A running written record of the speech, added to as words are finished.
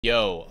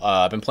Yo,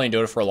 I've been playing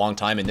Dota for a long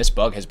time, and this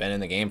bug has been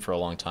in the game for a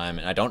long time,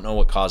 and I don't know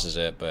what causes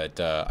it, but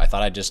I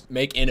thought I'd just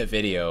make in a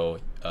video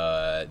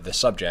the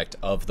subject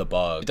of the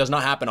bug. It does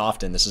not happen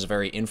often. This is a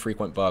very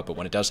infrequent bug, but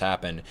when it does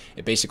happen,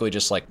 it basically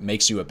just like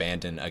makes you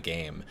abandon a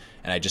game,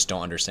 and I just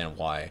don't understand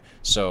why.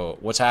 So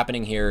what's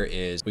happening here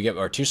is we get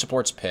our two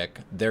supports pick,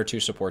 their two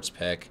supports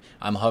pick.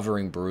 I'm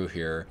hovering Brew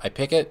here. I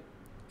pick it,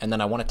 and then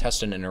I want to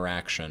test an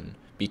interaction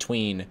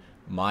between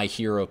my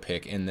hero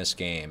pick in this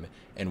game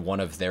and one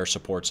of their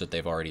supports that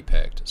they've already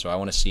picked. So I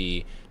want to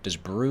see, does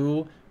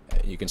Brew,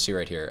 you can see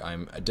right here,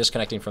 I'm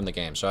disconnecting from the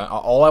game. So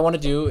all I want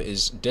to do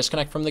is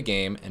disconnect from the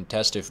game and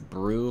test if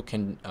Brew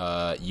can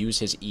use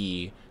his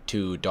E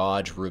to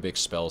dodge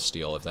Rubik's spell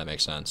steal, if that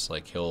makes sense.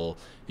 Like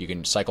you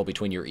can cycle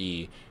between your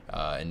E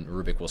and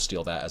Rubik will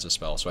steal that as a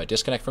spell. So I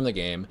disconnect from the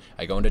game,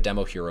 I go into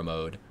demo hero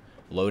mode,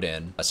 load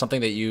in. Something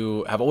that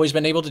you have always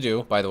been able to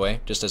do, by the way,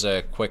 just as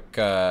a quick,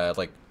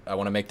 I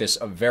want to make this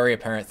a very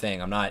apparent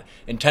thing. I'm not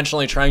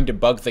intentionally trying to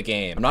bug the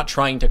game. I'm not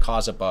trying to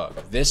cause a bug.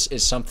 This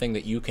is something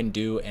that you can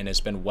do and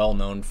has been well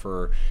known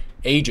for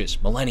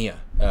ages, millennia,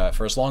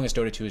 for as long as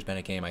Dota 2 has been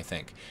a game, I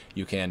think.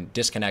 You can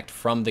disconnect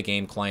from the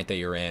game client that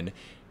you're in,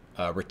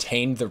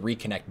 retain the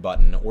reconnect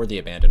button or the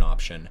abandon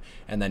option,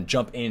 and then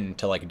jump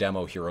into like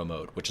demo hero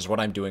mode, which is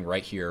what I'm doing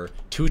right here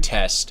to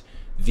test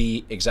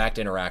the exact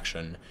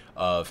interaction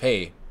of,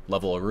 hey,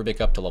 level a Rubik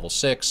up to level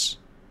 6,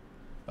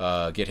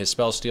 get his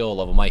spell steal,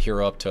 level my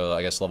hero up to,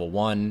 I guess, level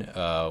 1,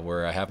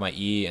 where I have my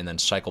E, and then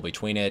cycle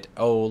between it.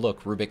 Oh,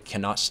 look, Rubik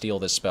cannot steal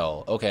this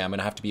spell. Okay, I'm going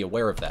to have to be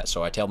aware of that.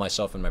 So I tell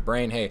myself in my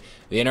brain, hey,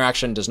 the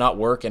interaction does not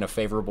work in a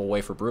favorable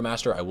way for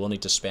Brewmaster. I will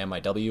need to spam my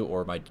W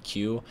or my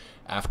Q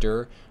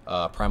after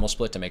Primal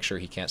Split to make sure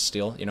he can't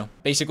steal, you know?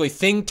 Basically,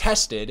 thing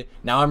tested.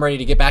 Now I'm ready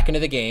to get back into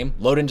the game,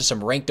 load into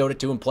some ranked Dota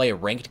 2 and play a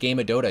ranked game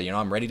of Dota. You know,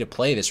 I'm ready to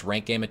play this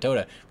ranked game of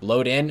Dota.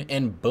 Load in,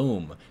 and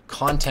boom.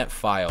 Content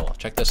file.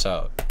 Check this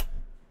out.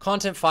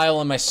 Content file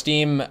on my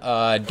Steam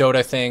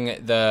Dota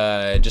thing,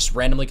 just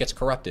randomly gets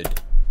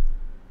corrupted.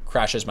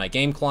 Crashes my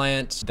game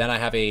client. Then I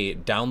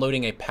have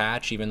downloading a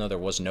patch, even though there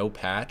was no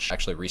patch.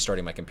 Actually,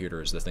 restarting my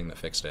computer is the thing that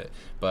fixed it.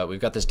 But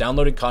we've got this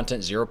downloaded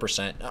content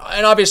 0%.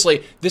 And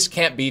obviously, this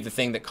can't be the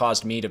thing that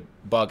caused me to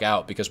bug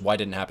out, because why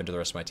didn't it happen to the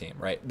rest of my team,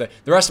 right? The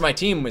rest of my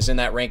team was in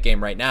that ranked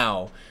game right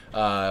now,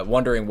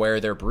 wondering where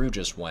their brew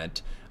just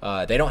went.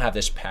 They don't have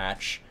this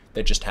patch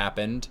that just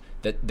happened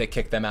that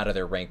kicked them out of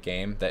their ranked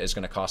game that is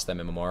going to cost them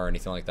MMR or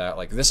anything like that.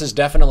 Like, this is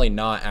definitely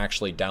not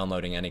actually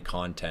downloading any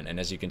content, and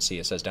as you can see,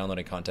 it says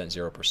downloading content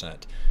 0%.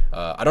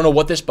 I don't know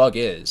what this bug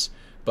is,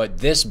 but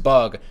this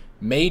bug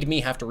made me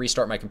have to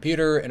restart my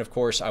computer, and of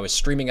course I was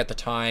streaming at the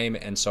time,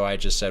 and so I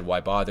just said, why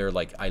bother?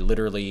 Like, I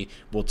literally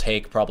will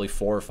take probably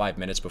 4 or 5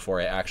 minutes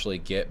before I actually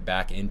get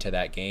back into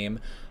that game.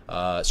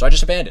 So I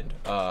just abandoned.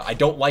 I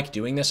don't like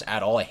doing this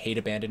at all. I hate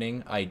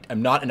abandoning.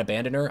 I'm not an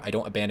abandoner. I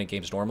don't abandon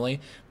games normally,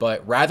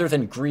 but rather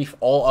than grief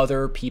all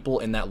other people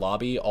in that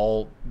lobby,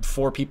 all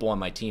 4 people on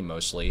my team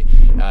mostly,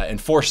 and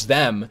force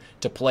them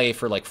to play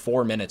for like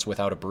 4 minutes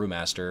without a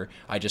Brewmaster,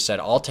 I just said,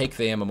 I'll take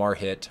the MMR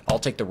hit. I'll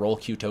take the roll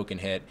Q token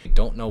hit. I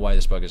don't know why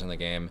this bug is in the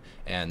game,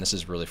 and this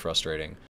is really frustrating.